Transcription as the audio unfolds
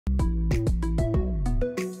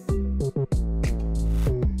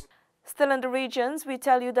Still in the regions, we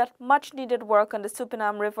tell you that much needed work on the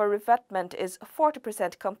Supenaam River Revetment is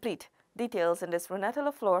 40% complete. Details in this Renetta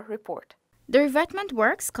LaFleur report. The revetment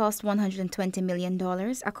works cost $120 million,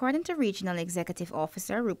 according to Regional Executive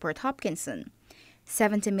Officer Rupert Hopkinson.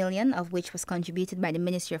 $70 million of which was contributed by the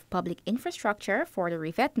Ministry of Public Infrastructure for the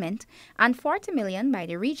revetment and $40 million by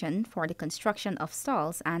the region for the construction of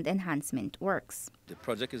stalls and enhancement works. The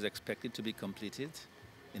project is expected to be completed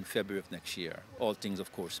in February of next year, all things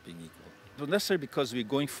of course being equal. Not necessarily because we're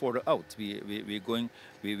going further out. We're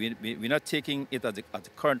not taking it at the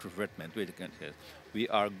current revetment. We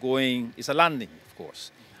are going, it's a landing of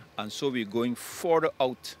course, and so we're going further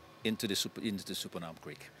out into the Supenaam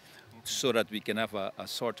Creek, so that we can have a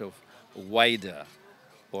sort of wider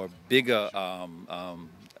or bigger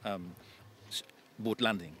boat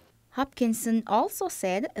landing. Hopkinson also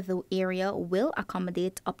said the area will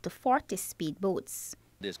accommodate up to 40 speedboats.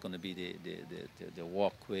 There's going to be the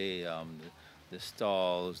walkway, the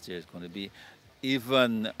stalls, there's going to be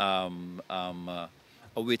even a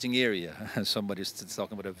waiting area. Somebody's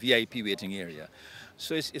talking about a VIP waiting area.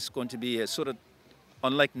 So it's going to be a sort of,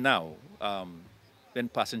 unlike now, when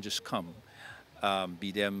passengers come,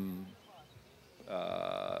 be them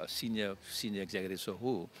senior executives or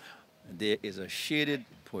who, there is a shaded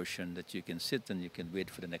portion that you can sit and you can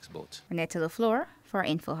wait for the next boat. Renetta LaFleur for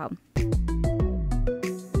InfoHub.